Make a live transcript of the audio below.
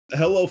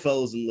Hello,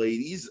 fellas and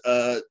ladies.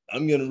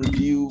 I'm gonna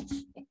review.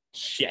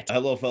 Shit.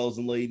 Hello, fellas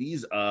and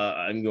ladies.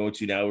 I'm going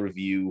to now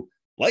review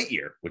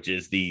Lightyear, which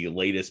is the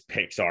latest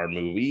Pixar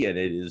movie, and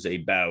it is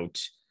about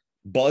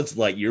Buzz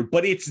Lightyear,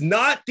 but it's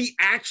not the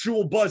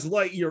actual Buzz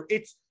Lightyear.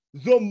 It's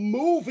the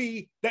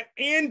movie that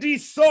Andy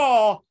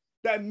saw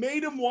that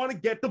made him want to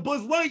get the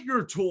Buzz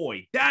Lightyear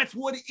toy. That's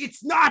what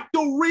it's not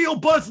the real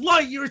Buzz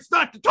Lightyear. It's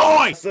not the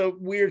toy. So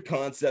weird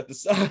concept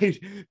aside,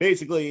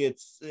 basically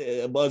it's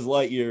Buzz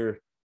Lightyear.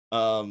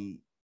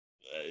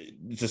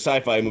 It's a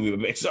sci-fi movie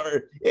by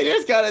Pixar. It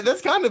is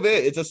that's kind of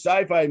it. It's a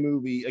sci-fi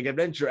movie, like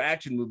adventure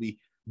action movie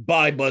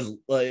by by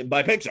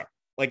Pixar.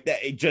 Like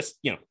that, it just,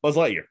 Buzz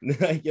Lightyear.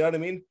 You know what I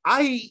mean?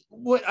 I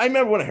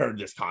remember when I heard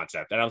this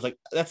concept, and I was like,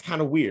 that's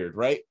kind of weird,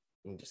 right?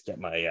 Let me just get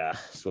my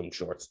swim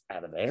shorts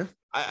out of there.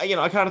 I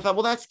kind of thought,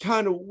 well, that's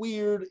kind of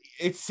weird.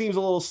 It seems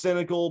a little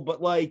cynical, but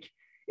like,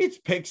 it's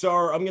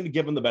Pixar. I'm going to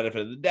give them the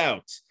benefit of the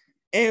doubt.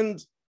 And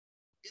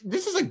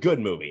this is a good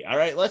movie. All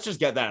right, let's just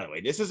get that out of the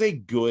way. This is a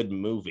good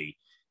movie.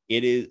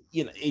 It is,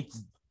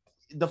 it's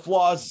the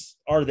flaws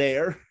are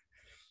there,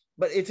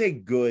 but it's a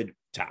good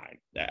time.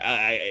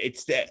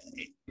 It's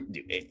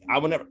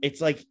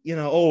like,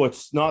 oh,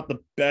 it's not the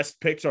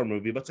best Pixar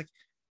movie, but it's like,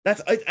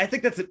 I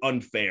think that's an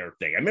unfair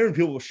thing. I remember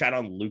people shout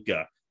on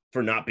Luca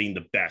for not being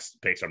the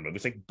best Pixar movie.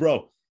 It's like,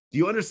 bro, do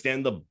you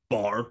understand the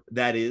bar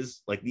that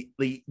is? Like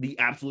the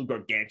absolute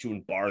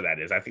gargantuan bar that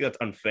is? I think that's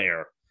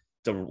unfair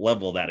to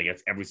level that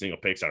against every single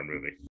Pixar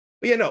movie.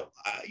 But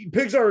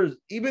Pixar,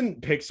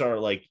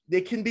 like,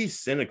 they can be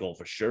cynical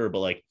for sure, but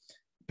like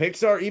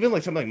Pixar, even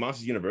like something like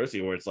Monsters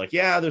University, where it's like,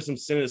 yeah, there's some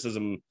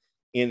cynicism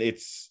in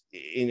its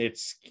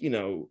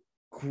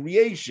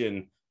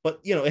creation, but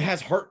it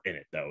has heart in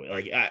it though.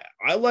 Like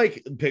I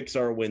like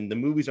Pixar when the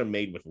movies are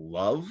made with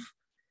love,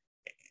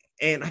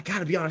 and I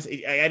gotta be honest,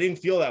 I didn't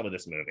feel that with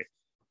this movie.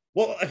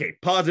 Well, okay,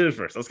 positives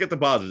first. Let's get the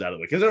positives out of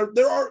the way, because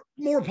there are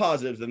more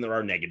positives than there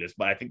are negatives,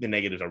 but I think the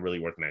negatives are really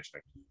worth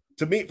mentioning.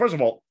 To me, first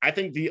of all, I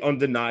think the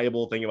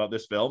undeniable thing about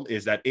this film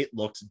is that it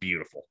looks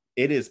beautiful.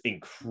 It is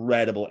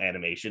incredible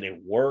animation.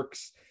 It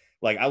works.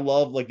 Like, I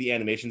love like the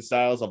animation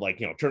styles of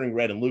like, Turning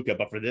Red and Luca,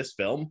 but for this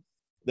film,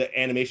 the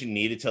animation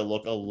needed to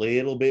look a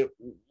little bit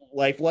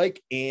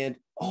lifelike, and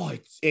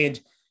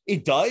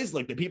it does.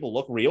 Like, the people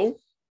look real,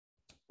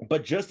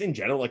 but just in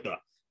general, like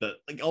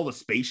all the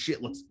space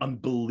shit looks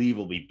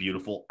unbelievably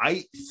beautiful.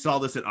 I saw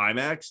this at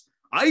IMAX.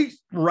 I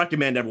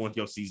recommend everyone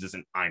go see this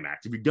in IMAX.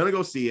 If you're gonna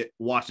go see it,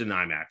 watch it in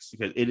IMAX,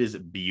 because it is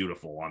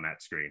beautiful on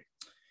that screen.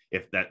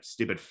 If that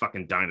stupid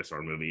fucking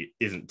dinosaur movie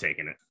isn't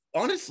taking it,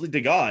 honestly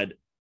to God,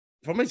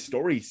 from a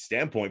story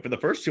standpoint, for the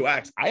first two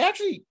acts, I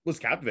actually was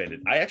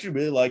captivated. I actually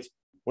really liked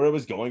where it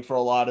was going for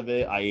a lot of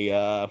it.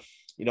 I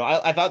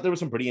thought there was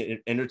some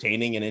pretty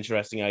entertaining and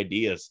interesting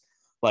ideas.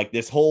 Like,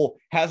 this whole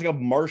has like a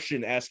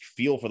Martian-esque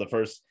feel for the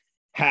first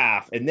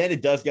half, and then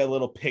it does get a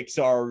little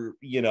Pixar,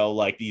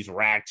 like these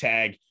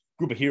ragtag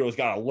group of heroes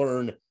got to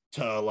learn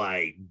to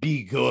like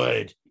be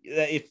good.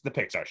 It's the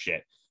Pixar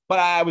shit, but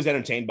I was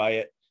entertained by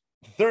it.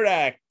 Third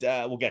act,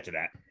 we'll get to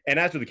that. And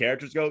as for the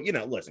characters go,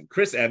 listen,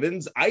 Chris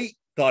Evans, I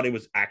thought it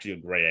was actually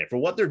a great idea for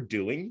what they're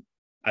doing.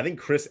 I think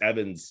Chris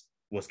Evans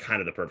was kind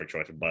of the perfect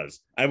choice for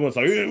Buzz. Everyone's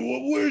like,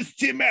 hey, where's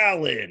Tim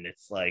Allen?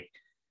 It's like,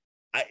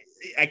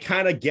 I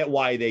kind of get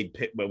why they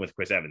went with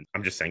Chris Evans.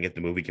 I'm just saying, if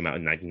the movie came out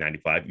in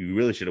 1995, you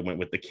really should have went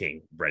with the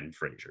king, Brendan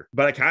Fraser.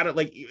 But I kind of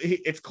like,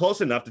 it's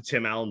close enough to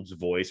Tim Allen's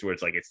voice where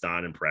it's like, it's not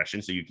an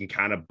impression, so you can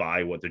kind of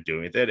buy what they're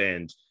doing with it.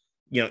 And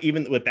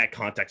even with that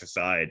context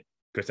aside,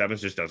 Chris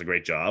Evans just does a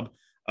great job.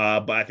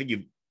 But I think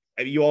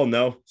you all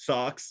know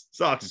Socks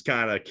is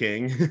kind of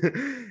king.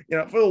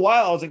 For a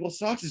while I was like, well,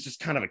 Socks is just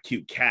kind of a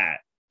cute cat,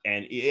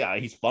 and yeah,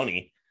 he's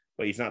funny,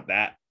 but he's not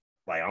that,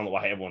 like, I don't know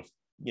why everyone's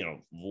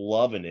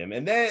loving him.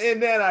 And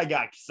then I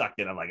got sucked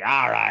in. I'm like,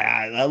 all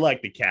right, I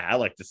like the cat. I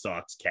like the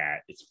Socks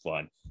cat. It's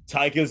fun.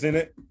 Taika's in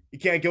it. You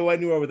can't go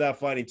anywhere without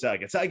finding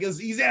Taika.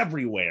 He's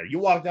everywhere. You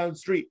walk down the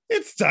street,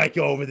 it's Taika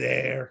over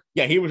there.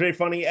 Yeah, he was very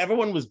funny.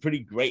 Everyone was pretty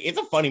great. It's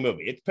a funny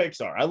movie. It's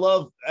Pixar.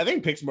 I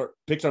think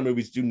Pixar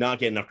movies do not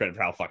get enough credit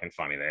for how fucking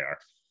funny they are,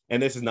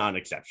 and this is not an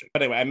exception.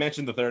 But anyway, I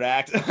mentioned the third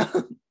act.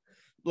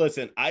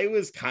 Listen, I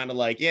was kind of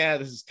like, yeah,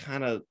 this is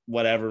kind of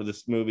whatever,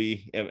 this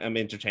movie. I'm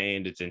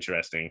entertained. It's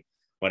interesting.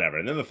 Whatever.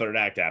 And then the third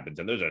act happens,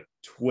 and there's a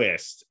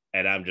twist,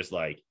 and I'm just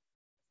like,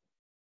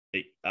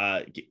 hey,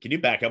 can you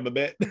back up a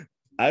bit?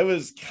 I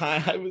was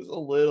a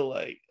little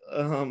like,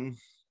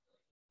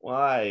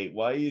 why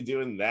are you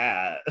doing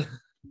that?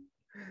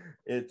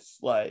 It's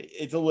like,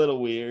 it's a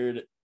little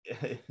weird.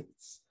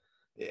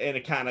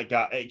 It kind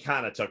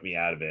of took me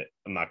out of it.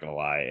 I'm not gonna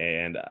lie.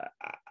 And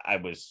I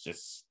was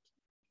just,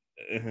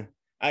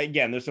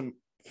 again, there's some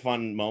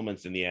fun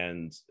moments in the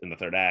end in the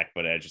third act,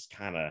 but it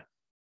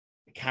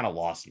kind of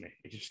lost me.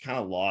 It just kind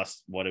of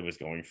lost what it was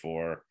going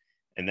for.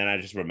 And then I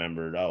just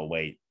remembered, oh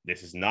wait,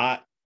 this is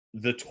not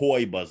the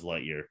toy Buzz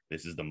Lightyear.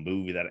 This is the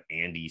movie that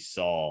Andy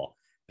saw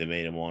that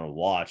made him want to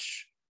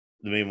watch.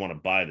 That made him want to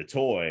buy the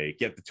toy,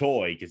 get the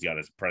toy, because he got it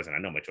as a present. I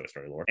know my Toy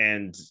Story lore.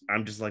 And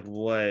I'm just like,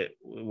 what?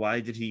 Why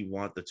did he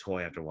want the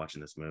toy after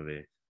watching this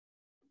movie?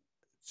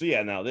 So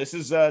yeah, no, this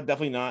is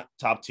definitely not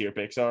top tier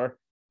Pixar.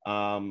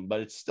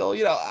 But it's still,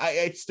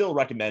 I'd still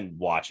recommend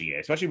watching it,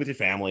 especially with your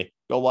family.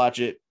 Go watch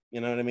it. You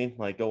know what I mean?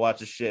 Like, go watch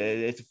the shit.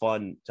 It's a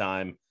fun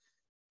time.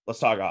 Let's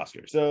talk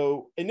Oscars.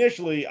 So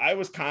initially, I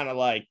was kind of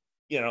like,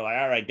 all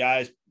right,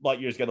 guys,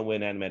 Lightyear's gonna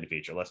win animated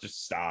feature. Let's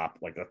just stop.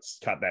 Like, let's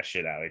cut that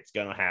shit out. It's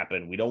gonna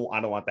happen. I don't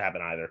want that to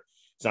happen either.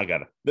 It's not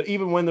gonna. But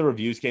even when the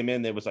reviews came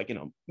in, it was like,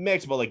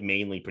 mixed, but like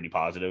mainly pretty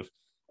positive.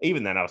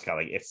 Even then, I was kind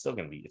of like, it's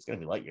gonna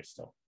be Lightyear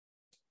still.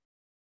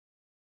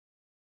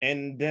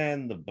 And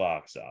then the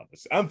box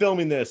office. I'm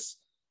filming this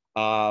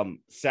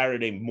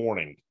Saturday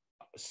morning,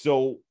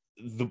 so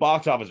the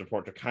box office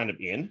reports are kind of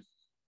in,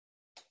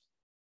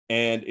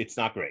 and it's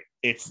not great.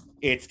 It's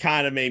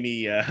kind of made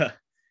me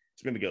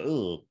it's made me go,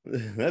 oh,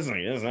 that's not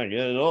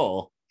good at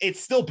all. It's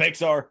still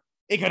Pixar.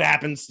 It could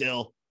happen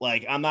still.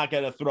 Like, I'm not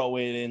gonna throw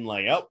it in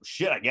like, oh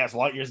shit, I guess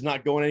Lightyear's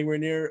not going anywhere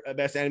near a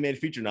best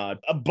animated feature nod.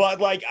 But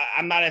like,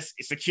 I'm not as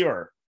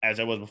secure as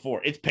I was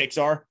before. It's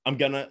Pixar. I'm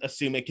gonna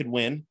assume it could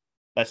win.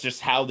 That's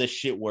just how this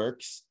shit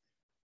works.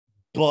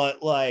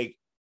 But like,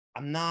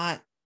 I'm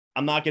not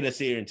gonna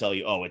sit here and tell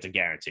you, oh, it's a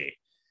guarantee.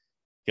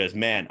 Because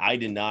man, I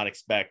did not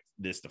expect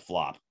this to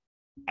flop.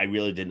 I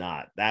really did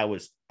not. That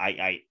was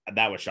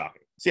that was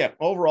shocking. So yeah,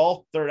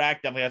 overall, third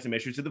act definitely had some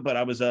issues with it, but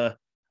I was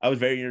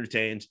very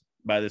entertained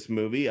by this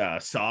movie.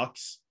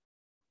 Socks,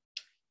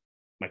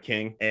 my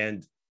king.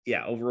 And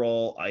yeah,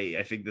 overall,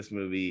 I think this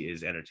movie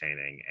is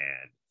entertaining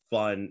and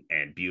fun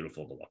and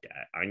beautiful to look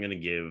at. I'm gonna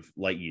give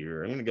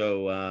Lightyear. I'm gonna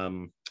go.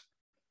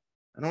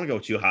 I don't want to go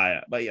too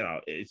high, but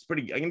it's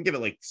pretty. I'm gonna give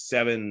it like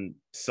 7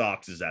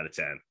 socks out of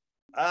 10.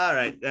 All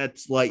right,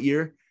 that's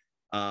Lightyear.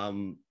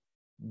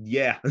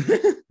 Yeah,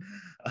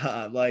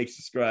 like,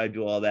 subscribe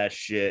to all that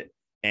shit,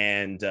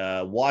 and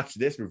watch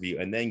this review,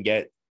 and then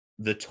get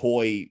the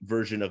toy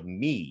version of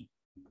me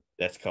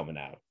that's coming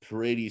out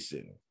pretty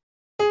soon.